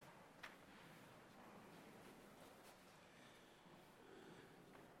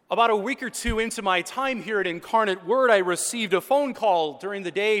About a week or two into my time here at Incarnate Word, I received a phone call during the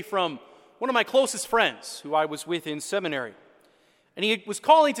day from one of my closest friends who I was with in seminary. And he was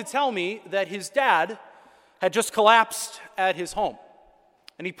calling to tell me that his dad had just collapsed at his home,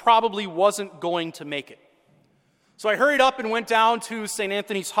 and he probably wasn't going to make it. So I hurried up and went down to St.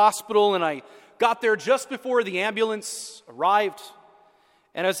 Anthony's Hospital, and I got there just before the ambulance arrived.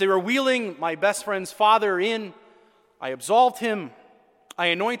 And as they were wheeling my best friend's father in, I absolved him, I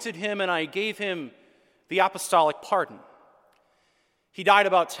anointed him, and I gave him the apostolic pardon. He died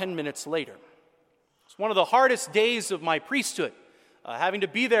about 10 minutes later. It's one of the hardest days of my priesthood, having to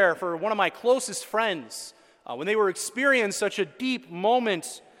be there for one of my closest friends when they were experiencing such a deep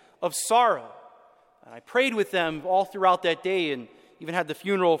moment of sorrow. And I prayed with them all throughout that day and even had the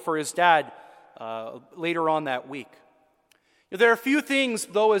funeral for his dad later on that week. There are few things,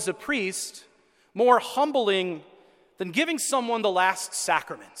 though, as a priest, more humbling than giving someone the last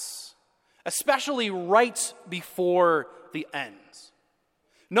sacraments, especially right before the end.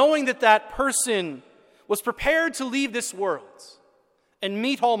 Knowing that that person was prepared to leave this world and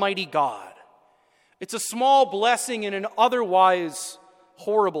meet Almighty God. It's a small blessing in an otherwise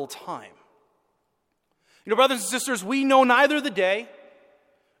horrible time. Brothers and sisters, we know neither the day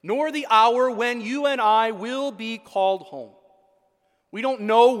nor the hour when you and I will be called home. We don't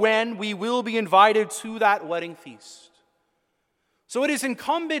know when we will be invited to that wedding feast. So it is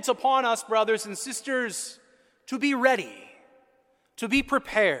incumbent upon us, brothers and sisters, to be ready, to be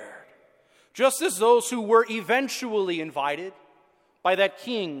prepared, just as those who were eventually invited by that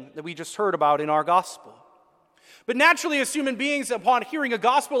king that we just heard about in our gospel. But naturally, as human beings, upon hearing a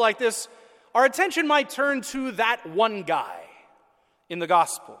gospel like this, our attention might turn to that one guy in the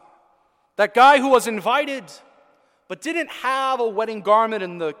gospel. That guy who was invited but didn't have a wedding garment,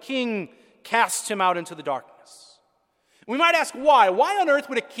 and the king cast him out into the darkness. We might ask why. Why on earth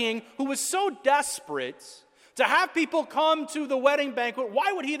would a king who was so desperate to have people come to the wedding banquet,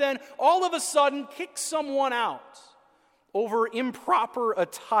 why would he then all of a sudden kick someone out over improper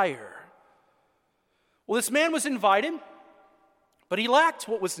attire? Well, this man was invited, but he lacked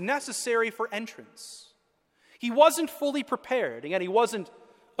what was necessary for entrance. He wasn't fully prepared. Again, he wasn't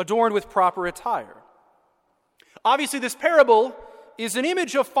adorned with proper attire. Obviously, this parable is an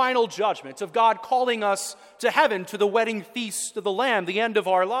image of final judgment, of God calling us to heaven, to the wedding feast of the Lamb, the end of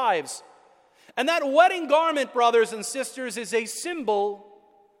our lives. And that wedding garment, brothers and sisters, is a symbol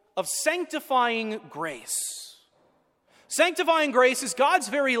of sanctifying grace. Sanctifying grace is God's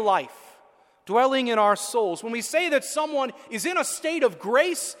very life dwelling in our souls. When we say that someone is in a state of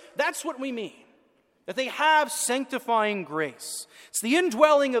grace, that's what we mean. That they have sanctifying grace. It's the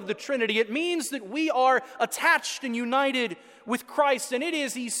indwelling of the Trinity. It means that we are attached and united with Christ, and it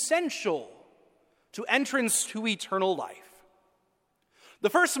is essential to entrance to eternal life. The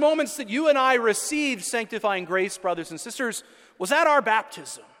first moments that you and I received sanctifying grace, brothers and sisters, was at our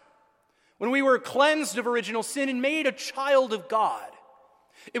baptism, when we were cleansed of original sin and made a child of God.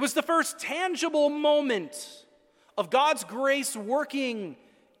 It was the first tangible moment of God's grace working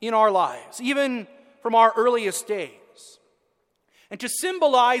in our lives, even from our earliest days. And to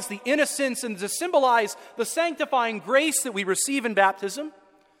symbolize the innocence and to symbolize the sanctifying grace that we receive in baptism,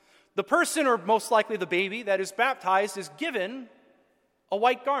 the person, or most likely the baby that is baptized, is given a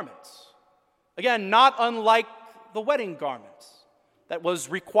white garment. Again, not unlike the wedding garment that was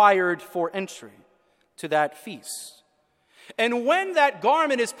required for entry to that feast. And when that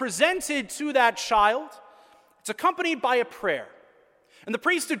garment is presented to that child, it's accompanied by a prayer. And the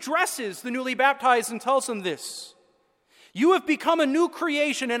priest addresses the newly baptized and tells them this: "You have become a new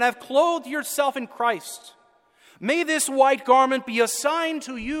creation and have clothed yourself in Christ. May this white garment be a sign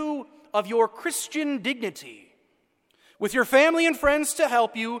to you of your Christian dignity. With your family and friends to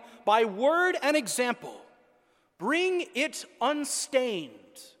help you, by word and example, bring it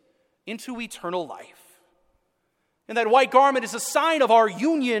unstained into eternal life." And that white garment is a sign of our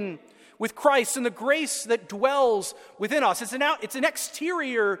union with Christ and the grace that dwells within us. It's an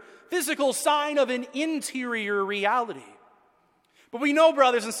exterior, physical sign of an interior reality. But we know,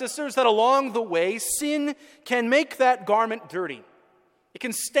 brothers and sisters, that along the way, sin can make that garment dirty. It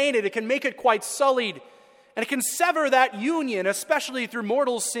can stain it, it can make it quite sullied, and it can sever that union, especially through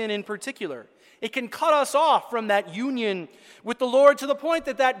mortal sin in particular. It can cut us off from that union with the Lord to the point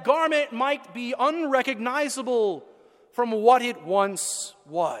that that garment might be unrecognizable from what it once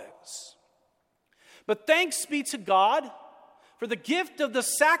was. But thanks be to God for the gift of the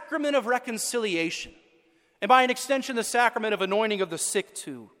sacrament of reconciliation, and by an extension, the sacrament of anointing of the sick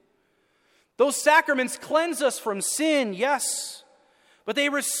too. Those sacraments cleanse us from sin, yes, but they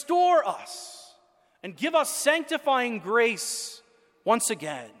restore us and give us sanctifying grace once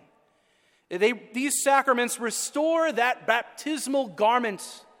again. These sacraments restore that baptismal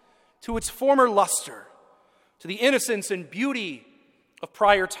garment to its former luster, to the innocence and beauty of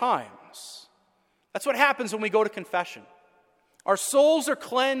prior times. That's what happens when we go to confession. Our souls are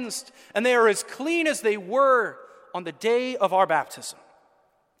cleansed, and they are as clean as they were on the day of our baptism.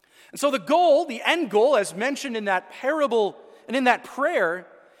 And so the end goal, as mentioned in that parable and in that prayer,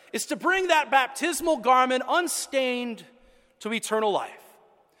 is to bring that baptismal garment unstained to eternal life.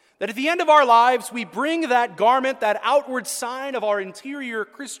 That at the end of our lives, we bring that garment, that outward sign of our interior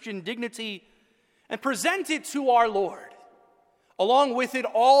Christian dignity, and present it to our Lord, along with it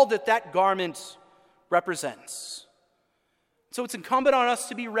all that that garment represents. So it's incumbent on us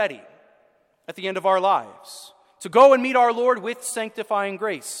to be ready at the end of our lives, to go and meet our Lord with sanctifying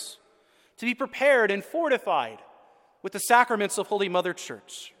grace, to be prepared and fortified with the sacraments of Holy Mother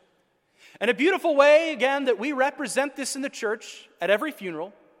Church. And a beautiful way, again, that we represent this in the church at every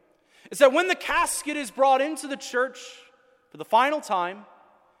funeral is that when the casket is brought into the church for the final time,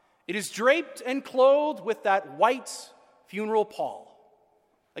 it is draped and clothed with that white funeral pall.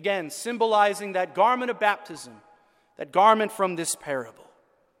 Again, symbolizing that garment of baptism, that garment from this parable.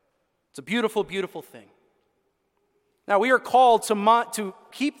 It's a beautiful, beautiful thing. Now, we are called to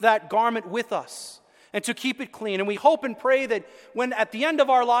keep that garment with us and to keep it clean. And we hope and pray that when at the end of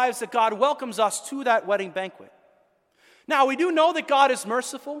our lives that God welcomes us to that wedding banquet. Now, we do know that God is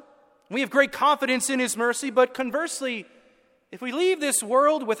merciful. We have great confidence in his mercy, but conversely, if we leave this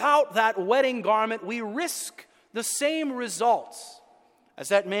world without that wedding garment, we risk the same results as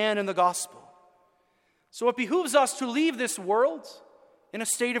that man in the gospel. So it behooves us to leave this world in a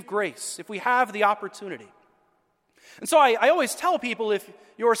state of grace if we have the opportunity. And so I always tell people, if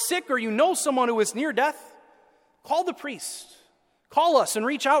you're sick or you know someone who is near death, call the priest. Call us and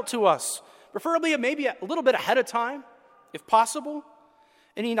reach out to us, preferably maybe a little bit ahead of time, if possible.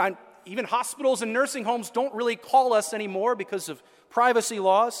 And even hospitals and nursing homes don't really call us anymore because of privacy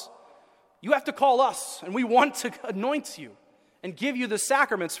laws. You have to call us, and we want to anoint you and give you the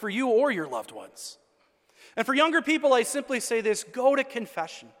sacraments for you or your loved ones. And for younger people, I simply say this: go to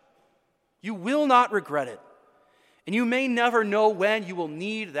confession. You will not regret it. And you may never know when you will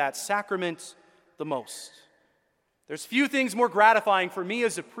need that sacrament the most. There's few things more gratifying for me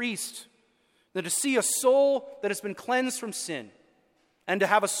as a priest than to see a soul that has been cleansed from sin and to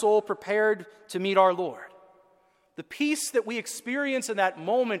have a soul prepared to meet our Lord. The peace that we experience in that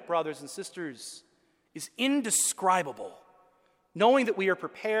moment, brothers and sisters, is indescribable, knowing that we are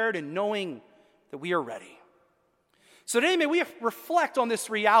prepared and knowing that we are ready. So today, may we reflect on this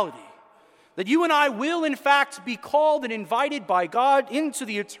reality, that you and I will, in fact, be called and invited by God into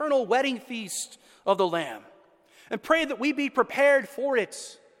the eternal wedding feast of the Lamb, and pray that we be prepared for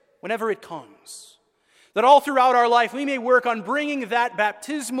it whenever it comes. That all throughout our life we may work on bringing that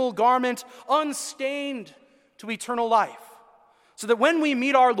baptismal garment unstained to eternal life, so that when we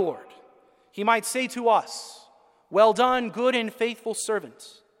meet our Lord, he might say to us, "Well done, good and faithful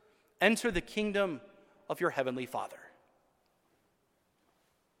servant. Enter the kingdom of your heavenly Father."